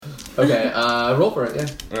Okay, roll for it, yeah.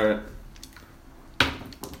 Alright.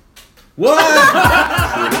 What?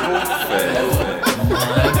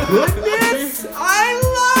 My goodness! I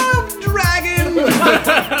love dragons!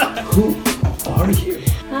 Who are you?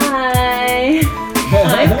 Hi.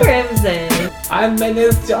 I'm Crimson. I'm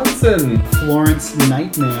Menace Johnson. Florence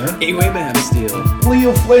Nightmare. Away Mamsteel.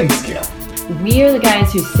 Leo Flamescale. We are the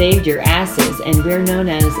guys who saved your asses, and we're known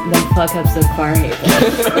as the fuck-ups of Farhaven.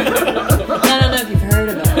 I don't know if you've heard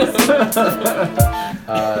of us.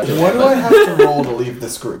 What do I have to roll to leave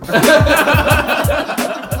this group?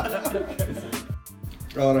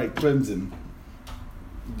 Alright, Crimson.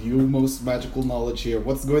 You most magical knowledge here.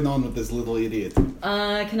 What's going on with this little idiot?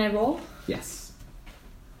 Can I roll? Yes.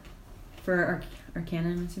 For Arcana,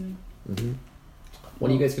 I'm assuming? Mm-hmm.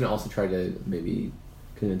 One of you guys can also try to maybe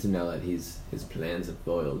convince him now that his plans have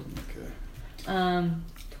foiled. Okay.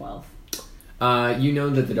 12. You know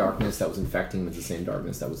that the darkness that was infecting him is the same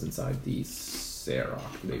darkness that was inside the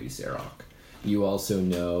Sarok, baby Sarok. You also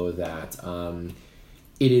know that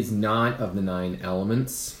it is not of the 9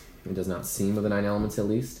 elements. It does not seem of the 9 elements, at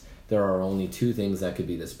least. There are only 2 things that could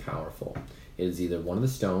be this powerful. It is either one of the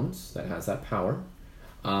stones that has that power.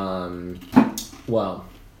 Well,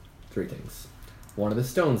 3 things. One of the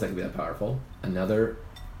stones that could be that powerful. Another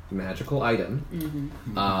magical item.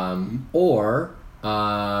 Or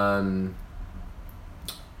an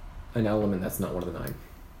element that's not one of the 9.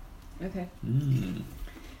 Okay.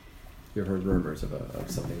 You've heard rumors of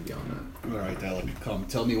something beyond that. Alright, Alec, come.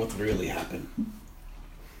 Tell me what really happened.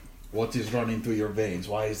 What is running through your veins?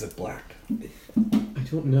 Why is it black? I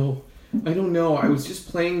don't know. I was just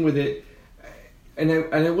playing with it, and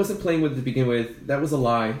I wasn't playing with it to begin with. That was a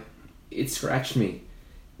lie. It scratched me.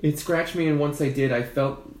 And once I did, I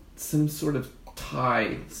felt some sort of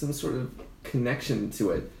tie, some sort of connection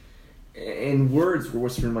to it. And words were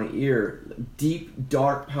whispered in my ear. Deep,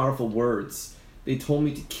 dark, powerful words. They told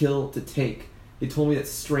me to kill, to take. They told me that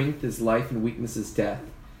strength is life and weakness is death.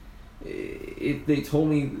 They told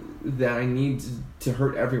me that I need to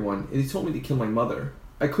hurt everyone. They told me to kill my mother.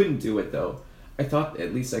 I couldn't do it, though. I thought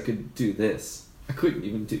at least I could do this. I couldn't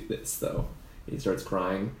even do this, though. He starts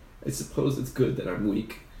crying. I suppose it's good that I'm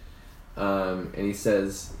weak. And he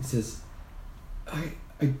says, I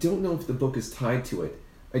don't know if the book is tied to it.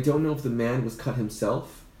 I don't know if the man was cut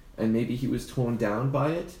himself, and maybe he was torn down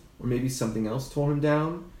by it, or maybe something else tore him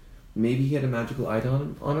down. Maybe he had a magical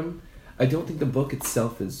item on him. I don't think the book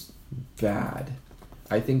itself is bad.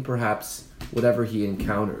 I think perhaps whatever he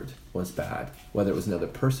encountered was bad, whether it was another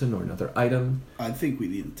person or another item. I think we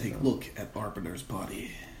need to take a look at Arbiter's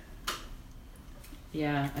body.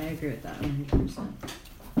 Yeah, I agree with that 100%.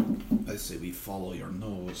 I say we follow your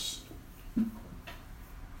nose.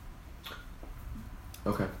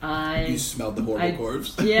 Okay. You smelled the horrible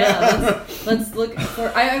corpse? Yeah, let's look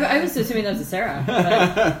for... I was assuming that was a Sarah.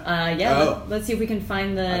 But, let's see if we can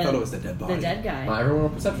find the... I thought it was the dead body. The dead guy. Everyone roll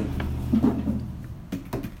perception.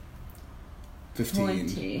 15.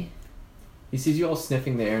 20. He sees you all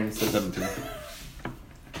sniffing the air and he says, 17.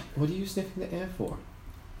 What are you sniffing the air for?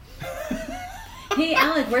 Hey,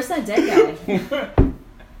 Alec, where's that dead guy?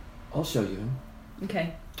 I'll show you him.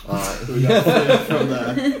 Okay. We got from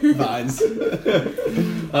the vines.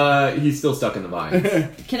 He's still stuck in the vines.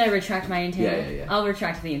 Can I retract my entangle? Yeah. I'll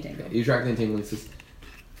retract the entangle. You retract the entangle and he says,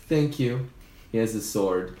 thank you. He has his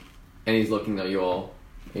sword and he's looking at you all.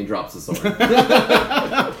 And he drops the sword.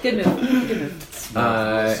 Good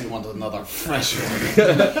move. You want another fresh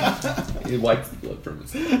one. He wipes the blood from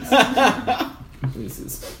his hands. He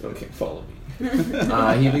says, okay, follow me.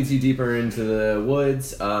 He leads you deeper into the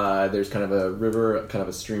woods. There's kind of a river, kind of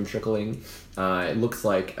a stream trickling. It looks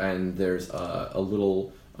like, and there's a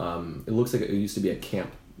little. It looks like it used to be a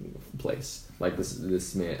camp place. Like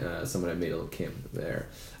this man, someone had made a little camp there.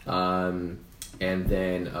 And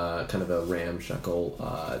then kind of a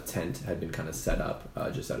ramshackle tent had been kind of set up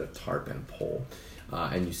just out of tarp and pole.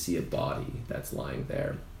 And you see a body that's lying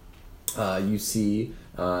there. You see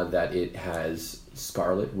that it has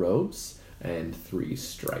scarlet robes and 3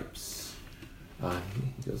 stripes.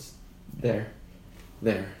 He goes, there.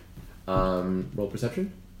 Roll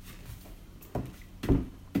perception.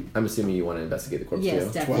 I'm assuming you want to investigate the corpse too.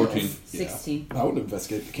 Yes, definitely. 14. 16. Yeah. I would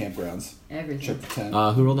investigate the campgrounds. Everything. Check the tent.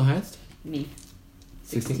 Who rolled the highest? Me.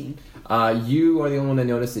 16. You are the only one that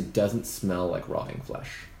noticed it doesn't smell like rotting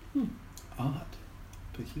flesh. Odd.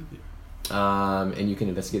 Peculiar. And you can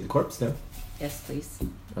investigate the corpse now. Yes, please.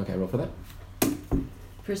 Okay, roll for that.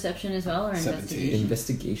 Perception as well, or 17.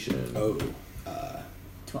 investigation? Investigation.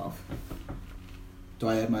 12. Do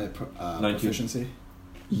I add my 19. proficiency?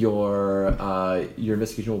 your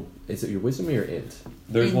investigation will, is it your wisdom or your int?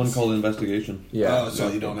 There's one called investigation. Yeah. Oh, so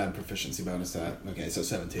you don't have proficiency bonus to that. Okay, so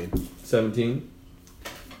 17. 17.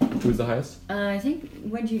 Who's the highest? I think,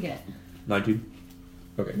 what'd you get? 19.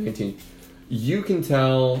 Okay, 19. You can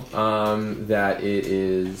tell that it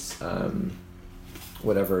is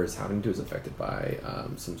whatever is happening to is affected by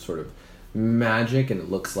some sort of magic, and it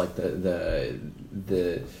looks like he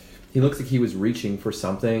looks like he was reaching for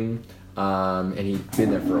something, and he'd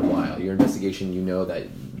been there for a while. Your investigation, you know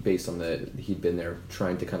that based on he'd been there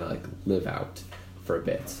trying to kind of like live out for a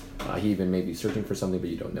bit. He even may be searching for something, but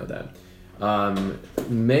you don't know that.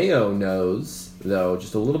 Mayo knows, though,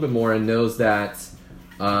 just a little bit more, and knows that.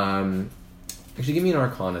 Actually, give me an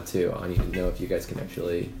Arcana too. I need to know if you guys can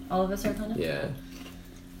actually. All of us are kind of? Yeah.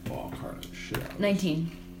 Oh, Arcana, shit. 19.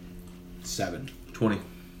 7. 20.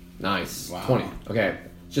 Nice. Wow. 20. Okay.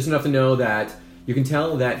 Just enough to know that you can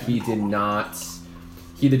tell that he did not.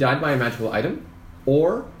 He either died by a magical item,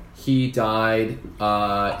 or he died.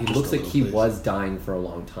 It looks like he was dying for a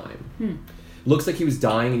long time. Looks like he was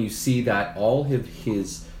dying, and you see that all of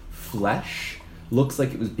his flesh looks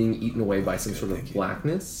like it was being eaten away by some sort of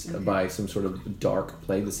blackness, by some sort of dark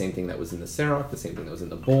plague, the same thing that was in the Serok, the same thing that was in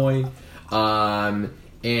the boy.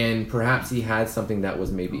 And perhaps he had something that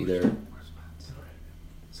was maybe either...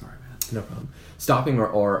 Sorry, man. No problem. Stopping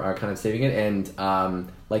or kind of saving it, and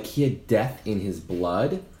like he had death in his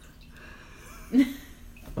blood.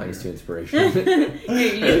 -2 inspiration.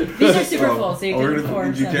 These are super full, so you can pour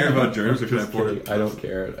Do you care some. about germs or should I pour it? I don't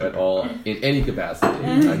care at all in any capacity.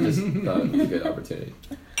 I just thought it was a good opportunity.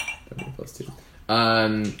 +2.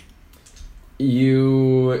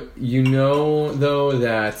 You know though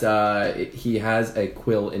that he has a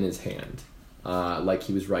quill in his hand, like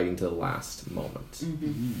he was writing to the last moment.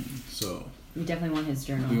 So You definitely want his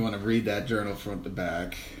journal. we want to read that journal front to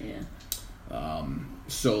back. Yeah.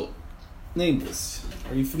 So, Nameless,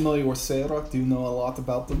 are you familiar with Serok? Do you know a lot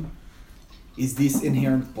about them? Is this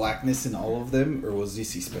inherent blackness in all of them, or was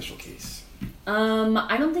this a special case?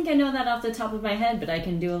 I don't think I know that off the top of my head, but I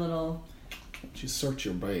can do a little Just search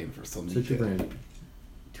your brain for something. Search your brain.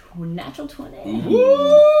 natural 20.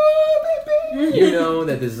 You know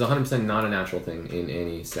that this is 100% not a natural thing in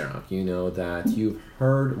any Serok. You know that you've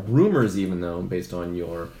heard rumors, even though, based on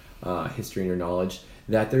your history and your knowledge,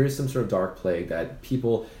 that there is some sort of dark plague that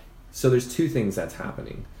people... So there's two things that's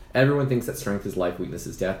happening. Everyone thinks that strength is life, weakness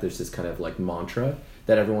is death. There's this kind of like mantra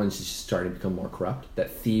that everyone's just starting to become more corrupt,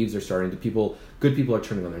 that thieves are starting to... Good people are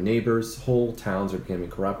turning on their neighbors, whole towns are becoming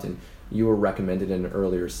corrupt, and you were recommended in an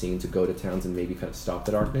earlier scene to go to towns and maybe kind of stop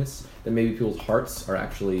the darkness. That maybe people's hearts are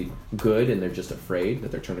actually good and they're just afraid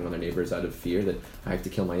that they're turning on their neighbors out of fear that I have to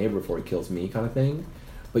kill my neighbor before he kills me kind of thing.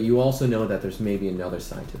 But you also know that there's maybe another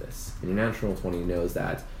side to this. And your natural 20 knows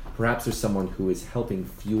that perhaps there's someone who is helping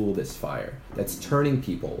fuel this fire, that's turning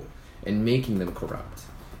people and making them corrupt.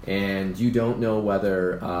 And you don't know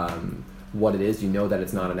whether what it is. You know that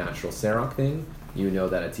it's not a natural Serok thing. You know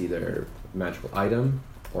that it's either a magical item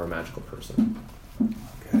or a magical person.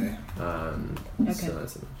 Okay. Okay. So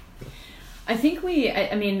that's I think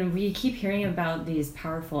we keep hearing about these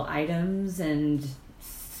powerful items, and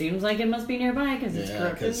seems like it must be nearby because it's Yeah,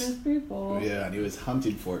 corrupting 'cause- his people. Yeah, and he was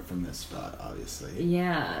hunting for it from this spot, obviously.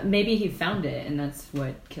 Yeah, maybe he found it, and that's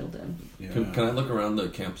what killed him. Yeah, Can I look around the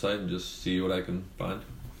campsite and just see what I can find?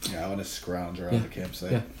 yeah I want to scrounge around Yeah. the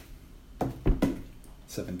campsite. Yeah.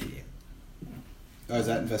 17. Oh, is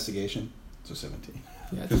that investigation? So 17.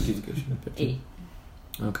 Yeah, it's investigation. 8.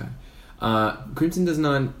 Okay. Crimson does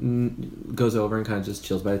not goes over and kind of just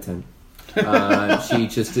chills by the tent. She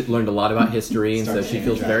just learned a lot about history, and so Starts she getting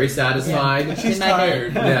feels drunk. very satisfied. She's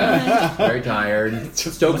tired. Yeah, very tired.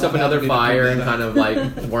 Stokes up another fire and kind of like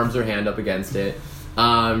warms her hand up against it.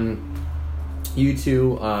 You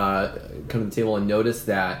two come to the table and notice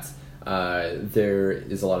that there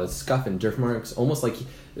is a lot of scuff and dirt marks, almost like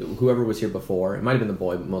whoever was here before. It might have been the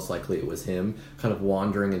boy, but most likely it was him, kind of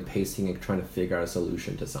wandering and pacing and trying to figure out a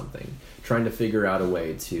solution to something. Trying to figure out a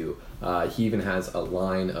way to... he even has a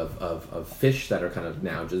line of fish that are kind of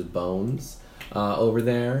now just bones over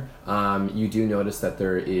there. You do notice that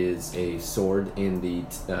there is a sword in the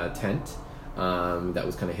tent that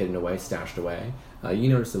was kind of hidden away, stashed away. You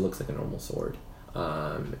notice it looks like a normal sword.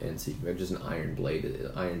 And so you have just an iron blade,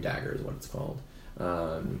 iron dagger is what it's called.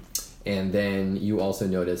 And then you also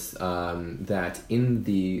notice that in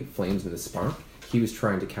the flames and the spark, he was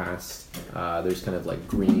trying to cast, there's kind of like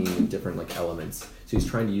green and different like elements. So he's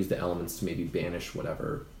trying to use the elements to maybe banish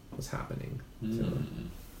whatever was happening.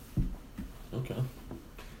 Okay.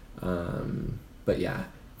 But yeah,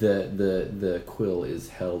 the quill is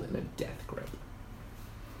held in a death grip.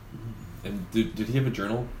 And did he have a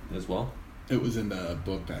journal as well? It was in the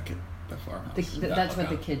book back at the farmhouse. That's what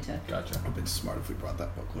the kid took. Gotcha. I've been smart if we brought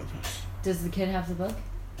that book with us. Does the kid have the book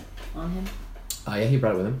on him? Yeah, he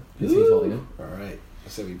brought it with him. He's holding it. All right.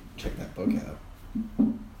 So we check that book out.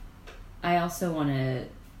 I also want to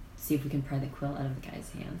see if we can pry the quill out of the guy's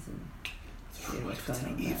hands and see what's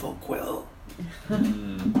going on. Evil quill. All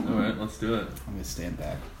right, let's do it. I'm gonna stand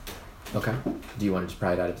back. Okay. Do you want to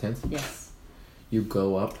pry it out of his hands? Yes. You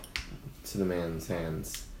go up to the man's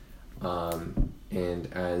hands, and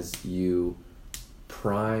as you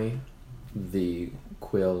pry the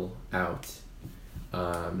quill out,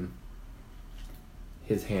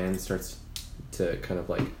 his hand starts to kind of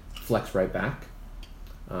like flex right back.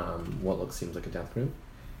 What seems like a death grip,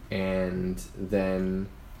 and then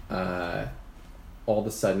all of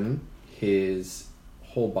a sudden his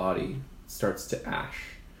whole body starts to ash.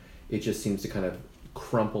 It just seems to kind of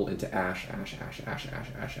crumple into ash, and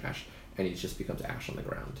he just becomes ash on the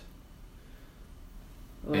ground.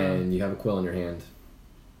 Wow. And you have a quill in your hand.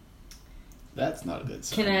 That's not a good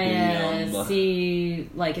sign. Can I Yum. see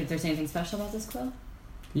like if there's anything special about this quill?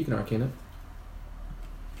 You can arcane it.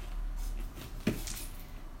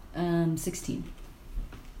 16.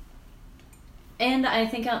 And I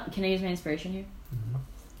think can I use my inspiration here?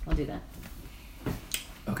 I'll do that.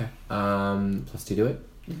 Okay. +2 do it?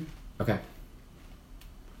 Mhm. Okay.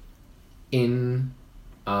 In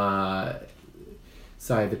side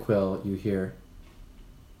the quill, you hear,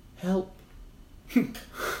 "Help."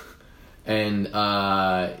 And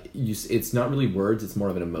it's not really words, it's more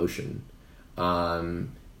of an emotion. And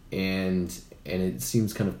it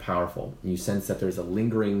seems kind of powerful. You sense that there's a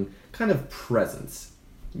lingering kind of presence.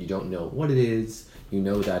 You don't know what it is. You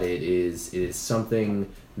know that it is something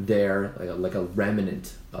there, like a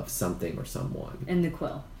remnant of something or someone In the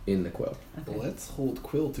quill. in the quill. Okay. Well, let's hold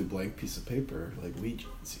quill to blank piece of paper like Ouija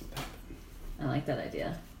and see what happens. I like that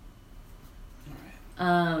idea. All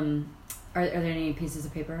right. Are there any pieces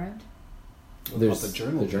of paper around? What There's about the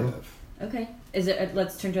journal? the we journal. have? Okay. Is it?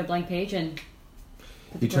 Let's turn to a blank page and.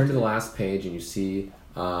 put You quill turn to the it. last page and you see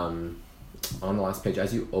on the last page,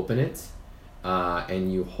 as you open it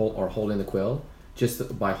and you holding the quill,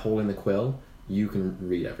 just by holding the quill, you can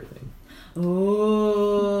read everything.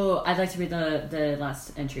 Ooh, I'd like to read the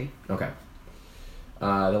last entry. Okay.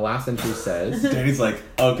 The last entry says, Danny's like,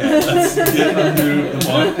 okay, let's get into the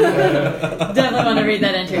one. Definitely want to read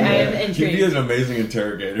that entry. I am He is intrigued. an amazing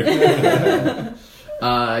interrogator.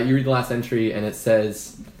 you read the last entry and it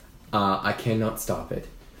says, I cannot stop it.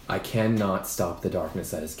 I cannot stop the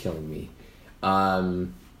darkness that is killing me.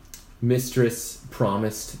 Mistress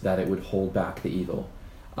promised that it would hold back the evil.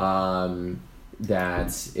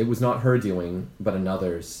 That it was not her doing, but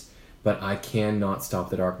another's. But I cannot stop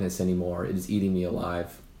the darkness anymore. It is eating me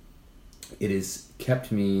alive. It has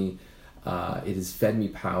kept me, it has fed me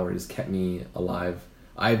power. It has kept me alive.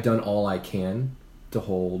 I have done all I can to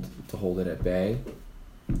hold it at bay,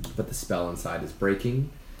 but the spell inside is breaking.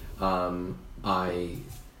 I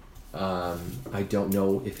don't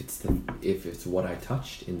know if it's what I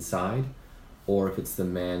touched inside, or if it's the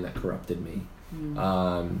man that corrupted me.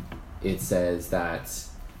 It says that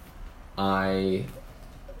I've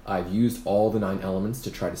used all the 9 elements to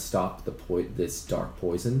try to stop this dark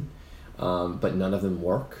poison, but none of them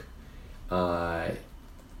work. I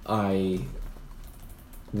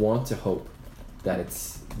want to hope that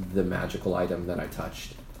it's the magical item that I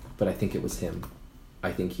touched, but I think it was him.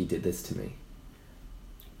 I think he did this to me.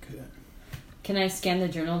 Good. Can I scan the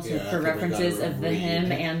journal Yeah, I for think we references gotta of the read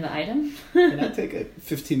him it. and the item? Can I take a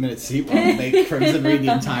 15-minute seat while I make Crimson read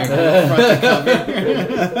the entire front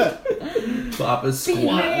to cover? Flop a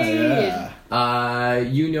squat. Yeah.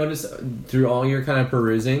 You notice through all your kind of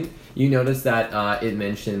perusing, you notice that it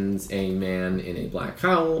mentions a man in a black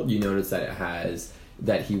cowl. You notice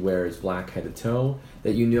that he wears black head to toe.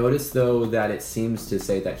 That you notice though that it seems to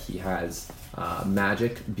say that he has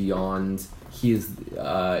magic beyond.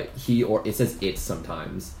 It says it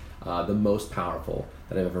sometimes, the most powerful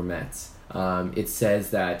that I've ever met. It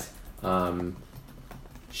says that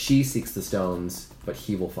she seeks the stones, but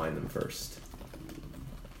he will find them first.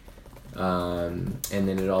 And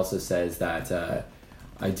then it also says that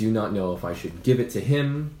I do not know if I should give it to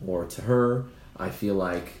him or to her. I feel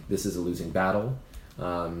like this is a losing battle.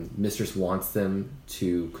 Mistress wants them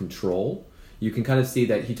to control. You can kind of see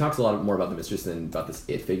that he talks a lot more about the mistress than about this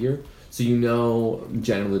it figure. So you know,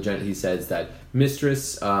 generally, he says that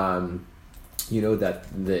mistress. You know that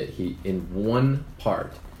he in one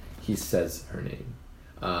part he says her name,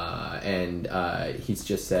 and he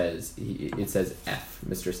just says it says F,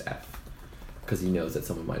 Mistress F, because he knows that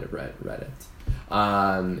someone might have read it.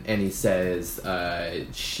 And he says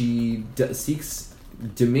she seeks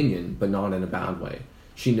dominion, but not in a bad way.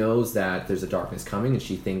 She knows that there's a darkness coming, and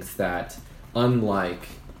she thinks that, unlike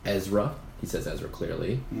Ezra, he says Ezra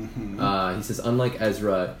clearly, he says, unlike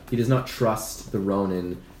Ezra, he does not trust the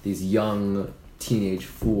Ronin, these young teenage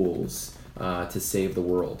fools, to save the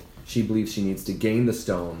world. She believes she needs to gain the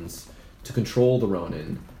stones to control the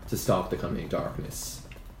Ronin to stop the coming darkness.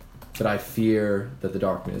 But I fear that the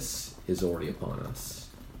darkness is already upon us.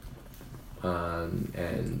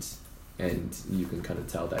 And you can kind of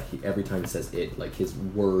tell that every time he says it, like his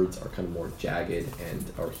words are kind of more jagged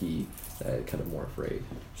or kind of more afraid.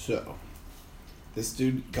 So, this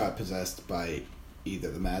dude got possessed by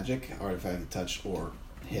either the magic, artifact of touch, or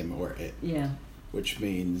him or it. Yeah. Which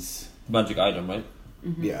means, Magic item, right?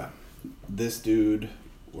 Mm-hmm. yeah, this dude,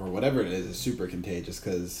 or whatever it is super contagious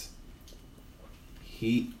because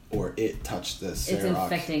he or it touched the It's Serok,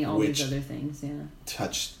 infecting all which these other things, yeah.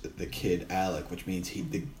 touched the kid Alec, which means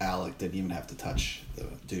the Alec didn't even have to touch the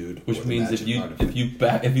dude. Which or the means if magic you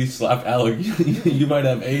artifact. if you slap Alec, you might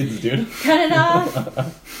have AIDS, dude. Cut it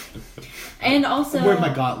off! And also... Where are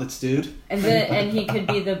my gauntlets, dude? And he could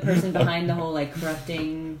be the person behind the whole, like,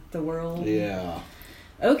 corrupting the world. Yeah.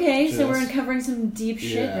 Okay, so we're Just- uncovering some deep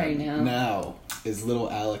shit Yeah. right now. Now, is little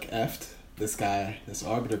Alec effed? This guy, this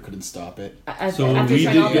arbiter couldn't stop it. After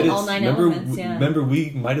trying all 9 elements, yeah. Remember, we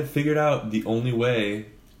might have figured out the only way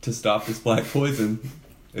to stop this black poison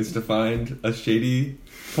is to find a shady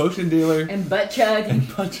potion dealer And butt chug. and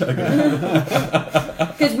punch a guy.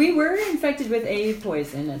 Because we were infected with a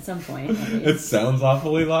poison at some point. It sounds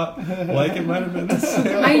awfully lot like it might have been the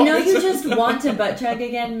same. I know you just want to butt chug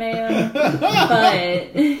again, Mayo,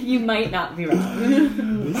 but you might not be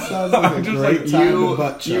wrong. This sounds like a great time to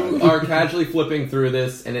butt You chug. are casually flipping through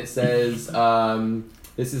this, and it says,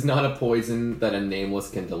 this is not a poison that a nameless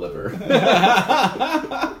can deliver.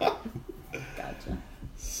 Gotcha.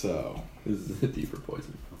 So, This is a deeper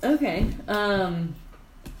poison. Okay.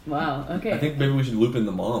 Wow. Okay. I think maybe we should loop in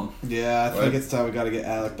the mom. yeah, I think Right. it's time we gotta get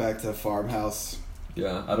Alec back to the farmhouse.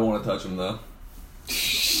 Yeah, I don't want to touch him though.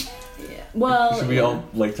 Yeah. Well. Should we all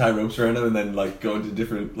like tie ropes around him and then like go into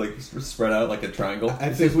different like spread out like a triangle? I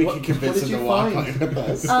think we can convince what him did to you walk find? with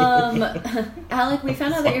us. Alec, we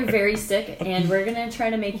found out that you're very sick, and we're gonna try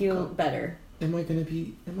to make you better. Am I gonna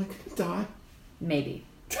die? Maybe.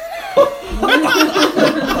 He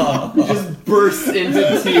just bursts into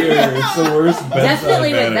tears. It's the worst.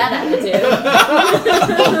 Definitely with that attitude.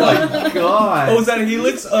 Oh my god. Oh, is that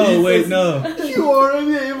Helix? Oh, wait, no. You are a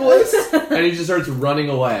nameless! And he just starts running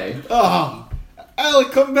away. Oh,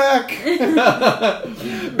 Alec, come back!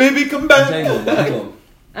 Baby, come back! Tangle.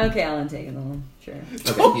 Okay, I'll take it alone. Sure.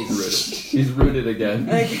 Okay, he's rooted. He's rooted again.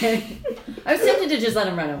 Okay. I was tempted to just let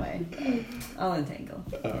him run away. I'll entangle.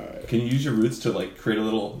 Alright. Can you use your roots to like create a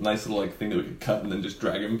little nice little like thing that we could cut and then just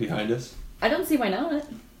drag him behind us? I don't see why not.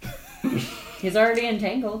 He's already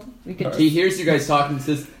entangled. We could. He hears you guys talking and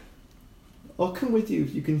says, I'll come with you.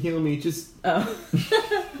 You can heal me. Just, Oh.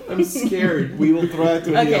 I'm scared. We will try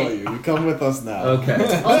to Okay. heal you. You come with us now. Okay.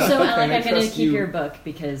 Also, Okay, Alec, I I'm going to trust keep you. your book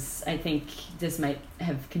because I think this might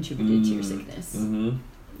have contributed to your sickness. Mm-hmm.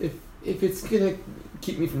 If it's gonna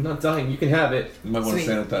keep me from not dying, you can have it. You might want to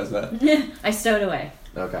Sweet. sanitize that. I stowed away.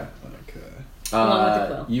 Okay. Okay. Along with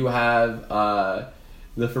the quill. You have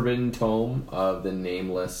the Forbidden Tome of the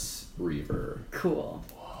Nameless Reaver. Cool.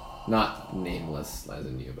 Not nameless as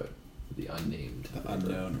in you, but the unnamed. The Reaver.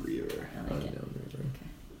 unknown reaver. I like it. Unknown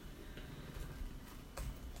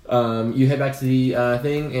Reaver. You head back to the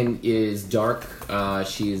thing, and it is dark.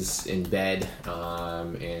 She's in bed,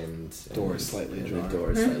 and Door is slightly and ajar. The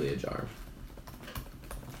door is slightly ajar.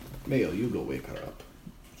 Mayo, you go wake her up.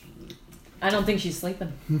 I don't think she's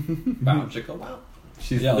sleeping. Wow, chicka, wow.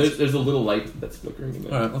 She's Yeah, there's a little light that's flickering in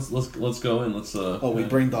there. All right, let's go in. Let's Oh, we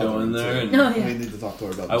bring Dog go in there. And No, yeah. We need to talk to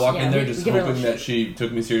her about I this. walk Yeah, in there we just give her a hoping little that she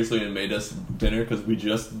took me seriously and made us dinner because we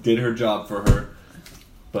just did her job for her.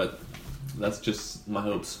 But that's just my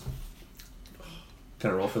hopes. Can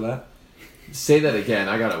I roll for that? Say that again.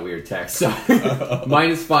 I got a weird text. So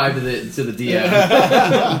 -5 to the DM.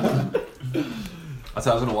 I was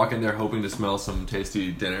gonna walk in there hoping to smell some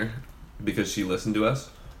tasty dinner because she listened to us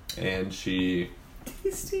and she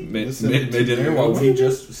made Listened to dinner you. while we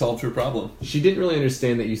just solved her problem. She didn't really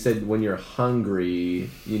understand that you said when you're hungry,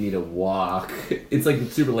 you need a walk. It's like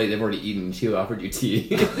super late. They've already eaten. She offered you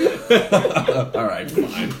tea. All right,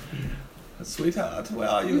 fine. Sweetheart, where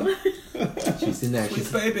are you? She's in there. Sweet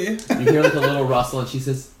She's, baby. you hear like a little rustle, and she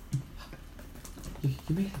says, "You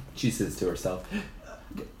made it." She says to herself,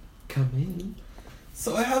 "Come in."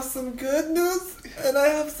 So I have some good news and I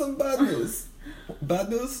have some bad news. Bad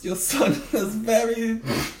news, your son has very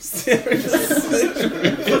serious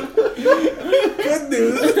injury. Good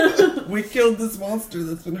news, we killed this monster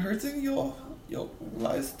that's been hurting your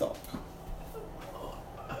livestock.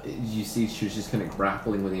 You see, she's just kind of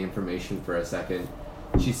grappling with the information for a second.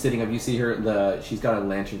 She's sitting up. You see her. She's got a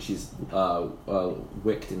lantern. She's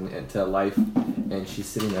wicked into life, and she's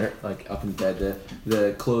sitting there like up in bed.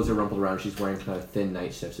 The clothes are rumpled around. She's wearing kind of a thin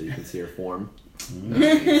night shift, so you can see her form.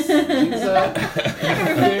 Nice.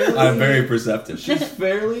 I'm very perceptive. She's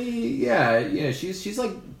fairly, yeah. She's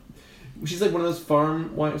like one of those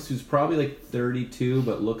farm wives who's probably like 32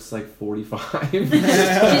 but looks like 45. She's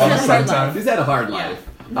had a hard life.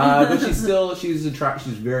 But she's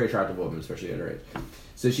very attractive woman, especially at her age.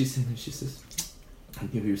 So she says, I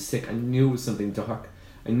knew he was sick. I knew it was something dark.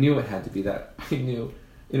 I knew it had to be that. I knew.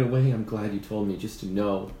 In a way, I'm glad you told me just to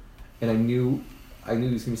know. And I knew he was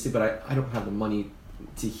going to be sick, but I don't have the money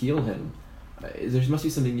to heal him. There must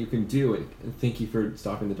be something you can do. And thank you for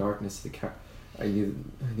stopping the darkness. I knew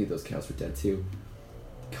those cows were dead too.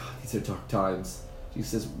 God, these are dark times. She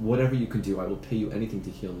says, whatever you can do, I will pay you anything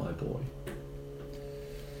to heal my boy.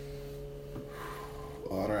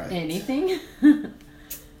 All right. Anything?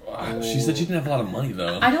 She said she didn't have a lot of money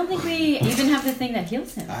though. I don't think we even have the thing that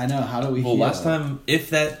heals him. I know. How do we? Well, heal last time,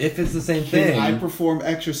 if it's the same Can thing, I perform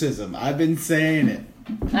exorcism? I've been saying it.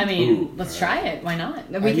 I mean, let's try it. Why not?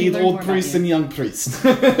 We I can need learn old more priest about and you. young priest.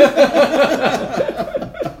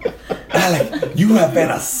 Alec, you have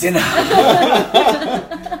been a sinner.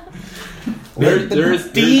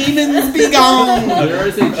 There's Demons be gone. there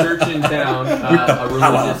is a church in town, a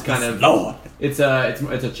religious kind of. Lord. It's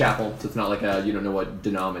a chapel, so it's not like you don't know what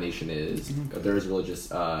denomination it is. There is a religious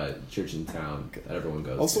church in town that everyone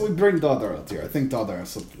goes. Also, to. we bring Dada out here. I think Dada has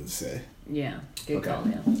something to say. Yeah, good Okay. call,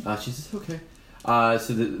 yeah. She says, okay.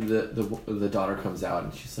 So the daughter comes out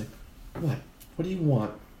and she's like, what? What do you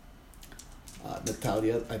want?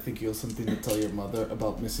 Natalia, I think you have something to tell your mother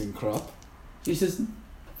about missing crop. She says,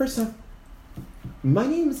 first off, my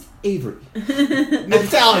name is Avery.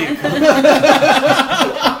 Natalia!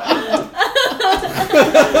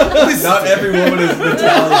 not every woman is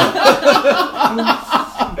Natalia.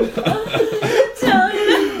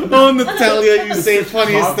 Oh, Natalia, you say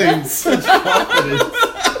funniest things.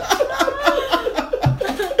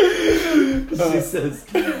 She says,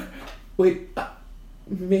 wait,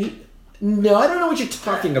 mate? No, I don't know what you're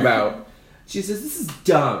talking about. She says, this is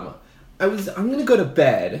dumb. I'm gonna go to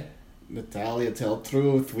bed. Natalia, tell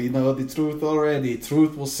truth. We know the truth already.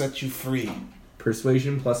 Truth will set you free.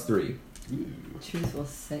 Persuasion +3. Truth will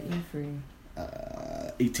set you free.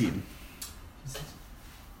 18. She says,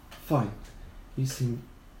 fine. You seem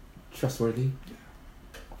trustworthy.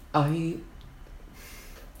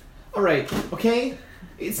 Alright, okay?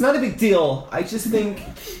 It's not a big deal. I just think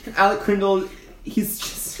Alec Crindle, he's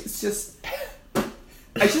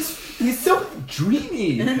so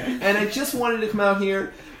dreamy. And I just wanted to come out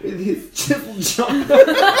here with his chiseled jaw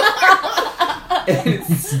and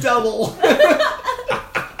his stubble.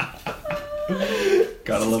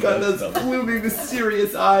 Gotta He's love got that those stuff. gloomy,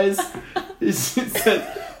 mysterious eyes. She says,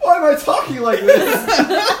 why am I talking like this?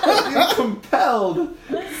 I'm compelled.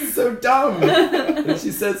 This is so dumb. And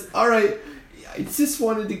she says, alright, I just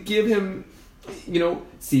wanted to give him,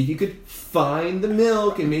 see if you could find the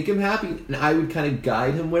milk and make him happy. And I would kind of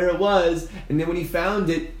guide him where it was. And then when he found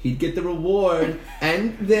it, he'd get the reward.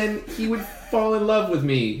 And then he would fall in love with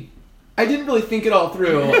me. I didn't really think it all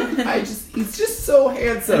through. He's just so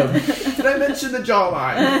handsome. Did I mention the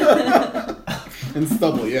jawline? And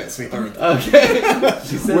stubble, yes, we heard. Okay.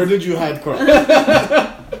 She says, Where did you hide crop?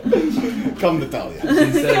 Come, Natalia.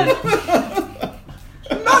 She said,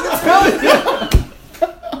 I'm not telling you.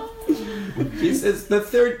 She says, the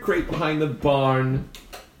third crate behind the barn.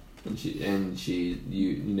 And she gives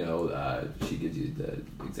you the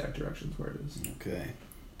exact directions where it is. Okay.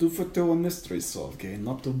 2 for 2 on mystery solved, okay?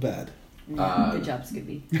 Not too bad. Good job,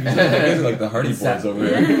 Scooby. You guys are like the Hardy Boys over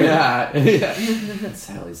here. Yeah. And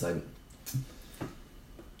Sally's like,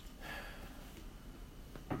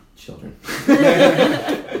 children.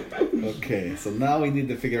 Okay, so now we need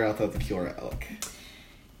to figure out how to cure Alec.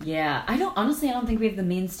 Yeah, I don't think we have the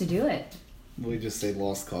means to do it. We just say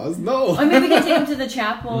lost cause? No! Or maybe we can take him to the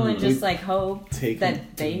chapel and just hope Take that him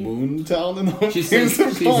they... to Moontown and hope She things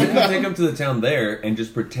says- are she going We can down. take him to the town there and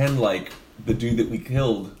just pretend like the dude that we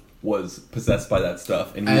killed was possessed by that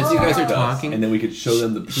stuff. And he As you guys are attacked us, talking, and then we could show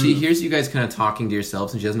them the proof. She hears you guys kind of talking to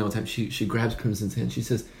yourselves, and she doesn't know what time. She grabs Crimson's hand. She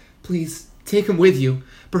says, "Please take him with you.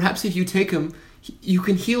 Perhaps if you take him, you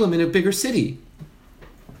can heal him in a bigger city."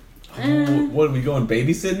 Oh, what are we going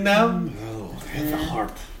babysitting now? Oh, the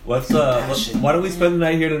heart. Why don't we spend the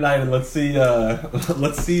night here tonight and let's see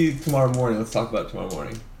tomorrow morning. Let's talk about tomorrow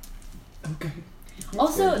morning. Okay.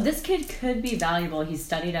 Also, this kid could be valuable. He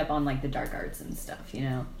studied up on like the dark arts and stuff. You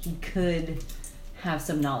know, he could have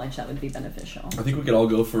some knowledge that would be beneficial. I think we could all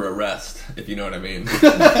go for a rest, if you know what I mean.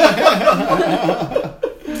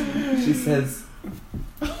 She says,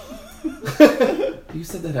 you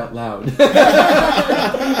said that out loud. And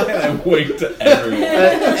I winked to everyone.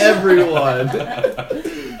 Everyone.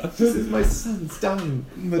 This is my son's dying.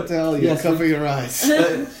 Natalia, Yes, cover your eyes.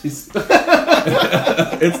 She's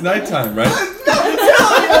It's nighttime, right?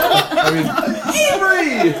 I mean,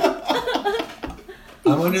 Avery!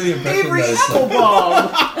 I'm under the impression Avery that it's like,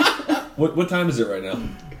 Applebaum! what time is it right now?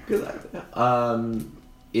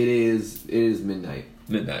 It is midnight.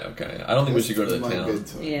 Midnight. Okay. I don't think we should go to the My town. good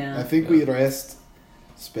time. Yeah. I think we rest,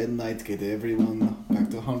 spend night, get everyone back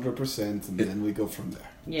to 100%, and then we go from there.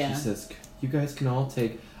 Yeah. She says, you guys can all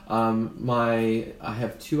take I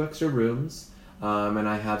have 2 extra rooms, and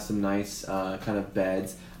I have some nice kind of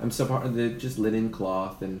beds. I'm so part of the just linen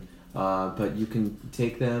cloth, and but you can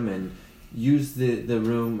take them and use the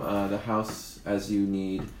room, the house as you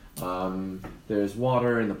need. There's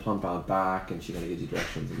water in the pump out back, and she kind of gives you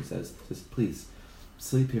directions and says, please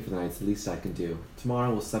sleep here for the night. It's the least I can do.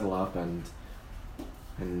 Tomorrow we'll settle up and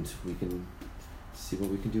we can see what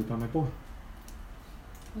we can do about my boy.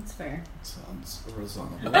 That's fair. Sounds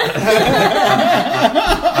reasonable. I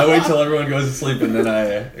wait till everyone goes to sleep and then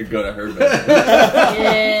I go to her bed.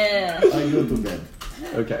 Yeah. I go to bed.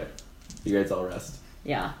 Okay, you guys all rest.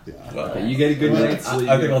 Yeah. Yeah. Well, Okay, you get a good Well, night's sleep.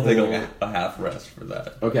 I think I'll take before- like a half rest for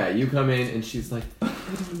that. Okay, you come in and she's like, I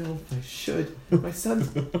don't know if I should. My son's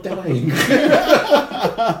dying.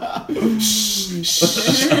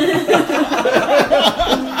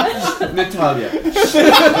 Natalia.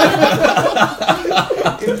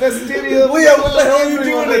 Investigator, Leah, what the hell are you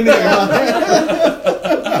doing in there?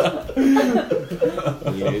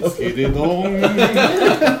 Let's get it on.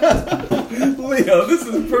 Leo, this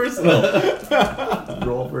is personal.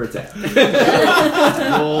 Roll for attack.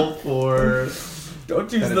 Roll for...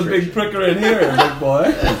 Don't use the big pricker in here, big boy.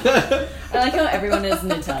 I like how everyone is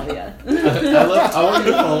Natalia. I want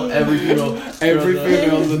you to call every female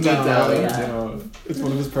female's Natalia. Yeah. It's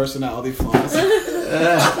one of his personality flaws.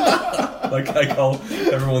 Like I call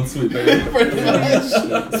everyone sweet baby.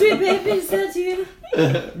 Sweet baby, is that you?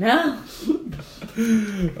 No.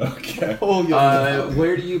 Okay. Oh, yeah.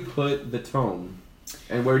 Where do you put the tome?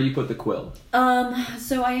 And where do you put the quill?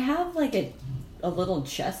 So I have like a little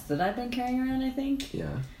chest that I've been carrying around, I think. Yeah.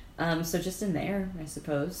 So just in there, I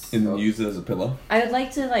suppose. And use it as a pillow. I would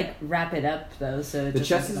like to like wrap it up though, so it The doesn't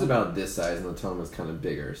chest is fall. about this size, and the tome is kind of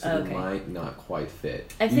bigger, so Okay. it might not quite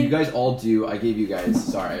fit. I You think- guys all do. I gave you guys.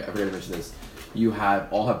 Sorry, I forgot to mention this. You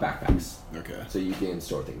all have backpacks, Okay. so you can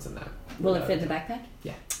store things in that. Will it fit in the backpack?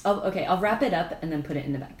 Yeah. Oh, okay. I'll wrap it up and then put it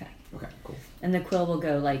in the backpack. Okay, cool. And the quill will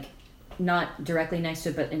go like not directly next to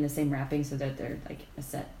it, but in the same wrapping, so that they're like a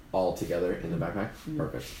set. All together in the backpack. Mhm.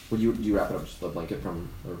 Perfect. Would you wrap it up just with a blanket from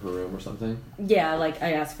her room or something? Yeah, like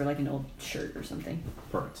I asked for like an old shirt or something.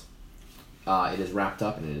 Perfect. It is wrapped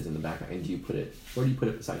up and it is in the backpack. And do you put it? Where do you put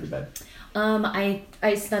it beside your bed?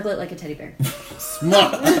 I snuggle it like a teddy bear.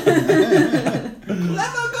 Smart.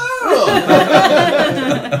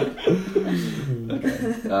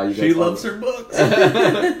 You She guys loves her books.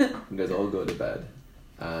 You guys all go to bed.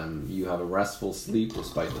 You have a restful sleep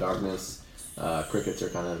despite the darkness. Crickets are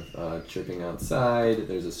kind of chirping outside.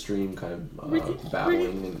 There's a stream kind of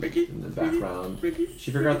babbling in the background.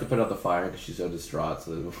 She forgot to put out the fire because she's so distraught,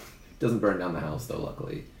 so it doesn't burn down the house, though,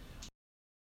 luckily.